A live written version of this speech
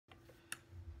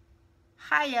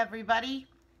Hi everybody,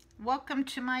 welcome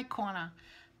to my corner.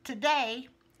 Today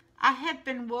I have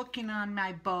been working on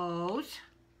my bows.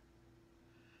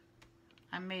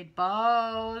 I made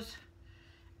bows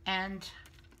and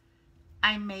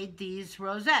I made these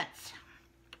rosettes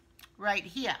right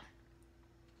here.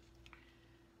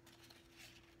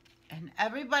 And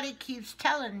everybody keeps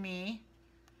telling me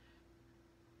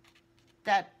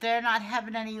that they're not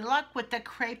having any luck with the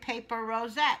crepe paper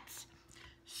rosettes.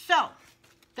 So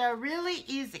they're really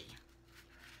easy.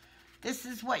 This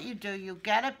is what you do. You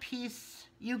get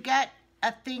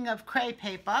a thing of crepe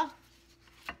paper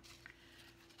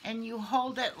and you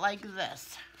hold it like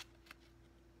this.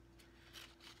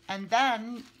 And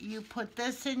then you put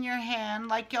this in your hand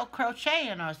like you're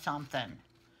crocheting or something.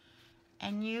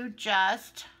 And you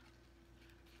just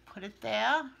put it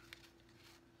there.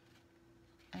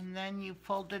 And then you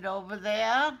fold it over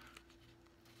there.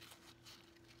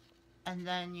 And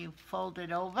then you fold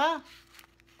it over.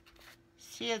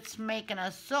 See, it's making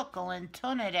a circle and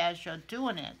turn it as you're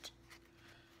doing it.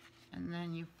 And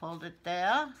then you fold it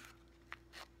there.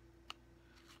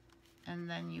 And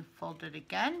then you fold it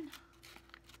again.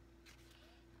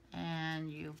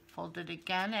 And you fold it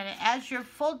again. And as you're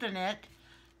folding it,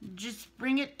 just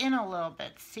bring it in a little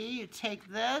bit. See, you take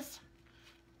this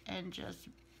and just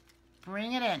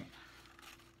bring it in.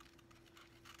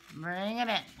 Bring it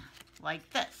in like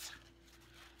this.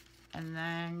 And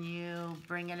then you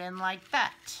bring it in like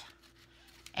that.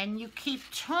 And you keep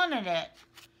turning it.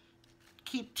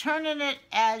 Keep turning it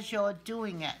as you're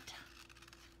doing it.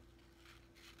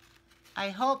 I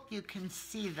hope you can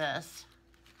see this.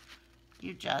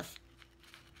 You just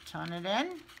turn it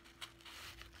in.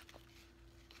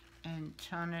 And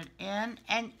turn it in.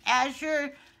 And as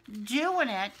you're doing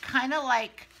it, kind of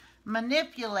like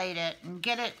manipulate it and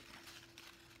get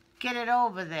it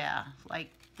over there like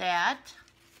that.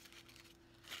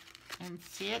 And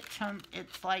see it turn,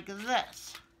 it's like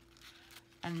this.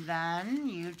 And then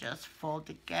you just fold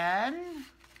again.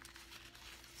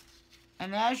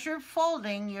 And as you're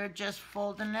folding, you're just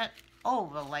folding it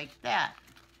over like that.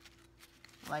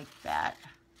 Like that.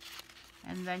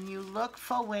 And then you look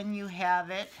for when you have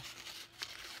it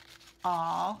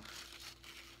all.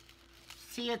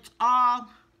 See, it's all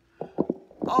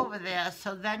over there.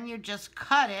 So then you just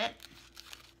cut it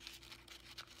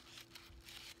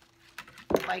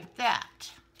like that.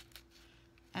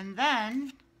 And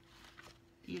then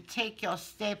you take your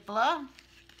stapler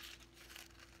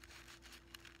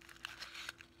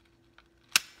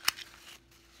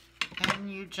and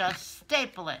you just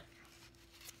staple it.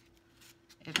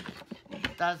 If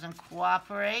it doesn't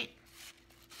cooperate,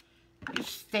 you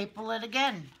staple it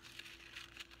again.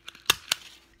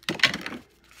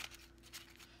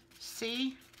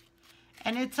 See?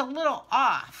 And it's a little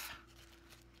off.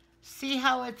 See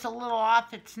how it's a little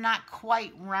off? It's not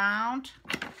quite round.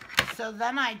 So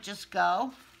then I just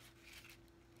go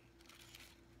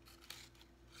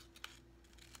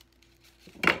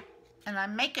and I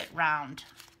make it round.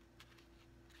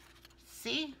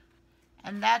 See?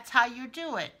 And that's how you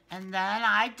do it. And then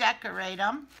I decorate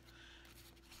them.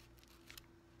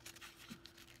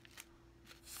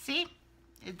 See?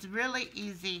 It's really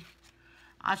easy.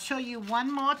 I'll show you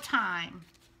one more time.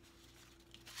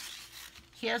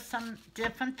 Here's some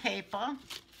different paper.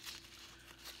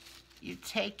 You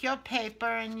take your paper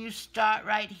and you start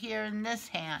right here in this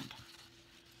hand.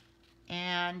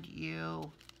 And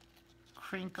you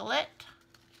crinkle it.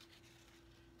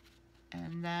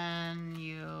 And then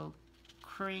you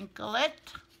crinkle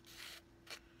it.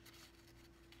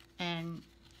 And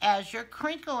as you're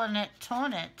crinkling it,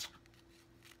 turn it.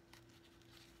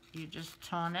 You just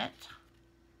turn it.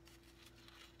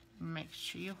 Make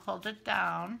sure you hold it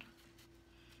down.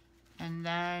 And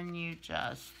then you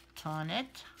just turn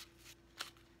it.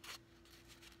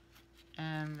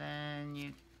 And then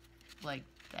you, like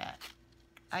that.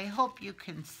 I hope you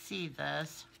can see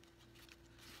this.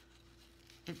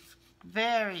 It's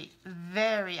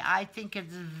I think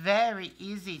it's very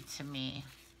easy to me.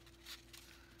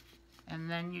 And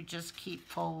then you just keep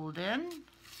folding.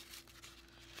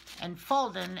 And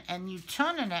folding, and you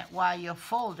turning it while you're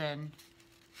folding.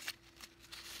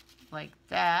 Like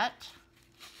that.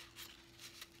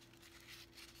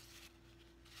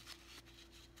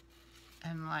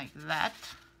 And like that,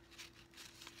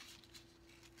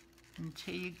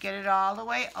 until you get it all the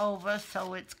way over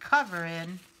so it's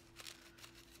covering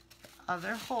the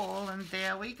other hole, and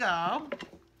there we go.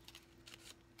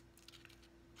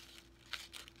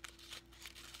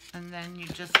 And then you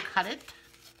just cut it,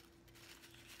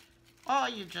 or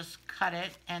you just cut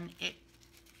it and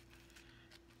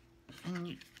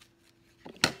you,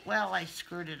 well, I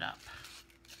screwed it up.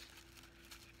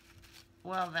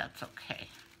 Well, that's okay.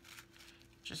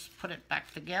 Just put it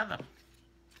back together.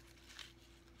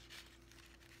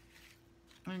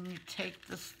 And you take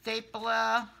the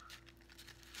stapler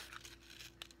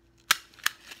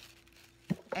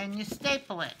and you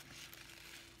staple it.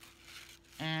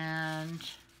 And,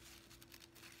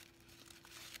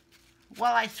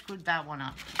 well, I screwed that one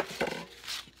up.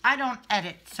 I don't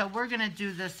edit, so we're gonna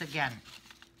do this again.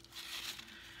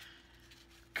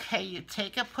 Okay, you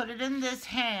take it, put it in this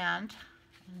hand,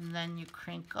 and then you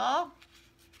crinkle,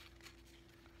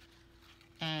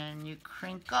 and you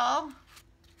crinkle,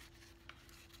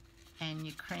 and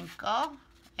you crinkle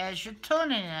as you're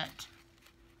tuning it.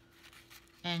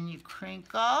 And you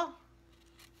crinkle,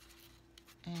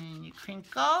 and you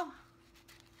crinkle,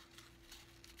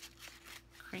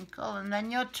 crinkle, and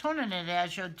then you're tuning it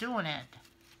as you're doing it.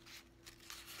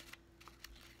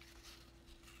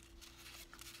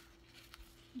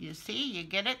 You see, you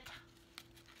get it?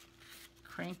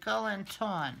 Crinkle and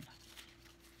turn.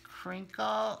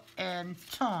 Crinkle and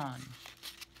turn.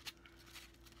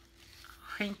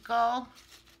 Crinkle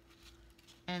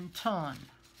and turn.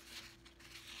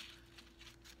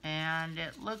 And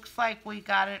it looks like we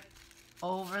got it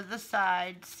over the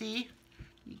side. See?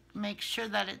 You make sure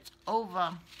that it's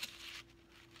over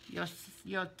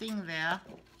your thing there.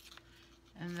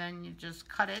 And then you just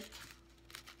cut it.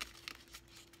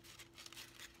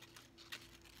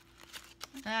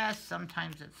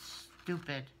 Sometimes it's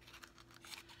stupid.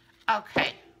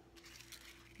 Okay.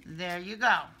 There you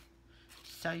go.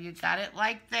 So you got it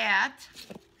like that.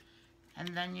 And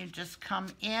then you just come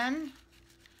in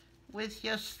with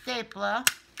your stapler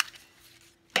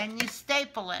and you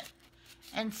staple it.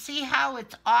 And see how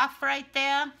it's off right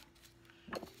there?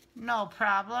 No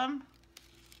problem.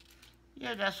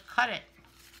 You just cut it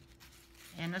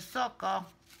in a circle.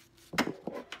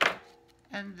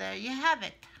 And there you have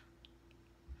it.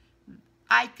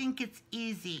 I think it's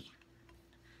easy.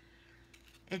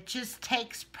 It just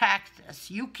takes practice.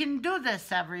 You can do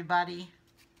this, everybody.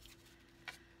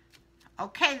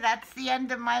 Okay, that's the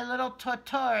end of my little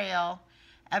tutorial.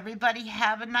 Everybody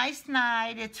have a nice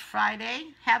night. It's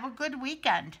Friday. Have a good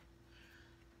weekend.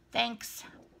 Thanks.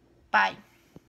 Bye.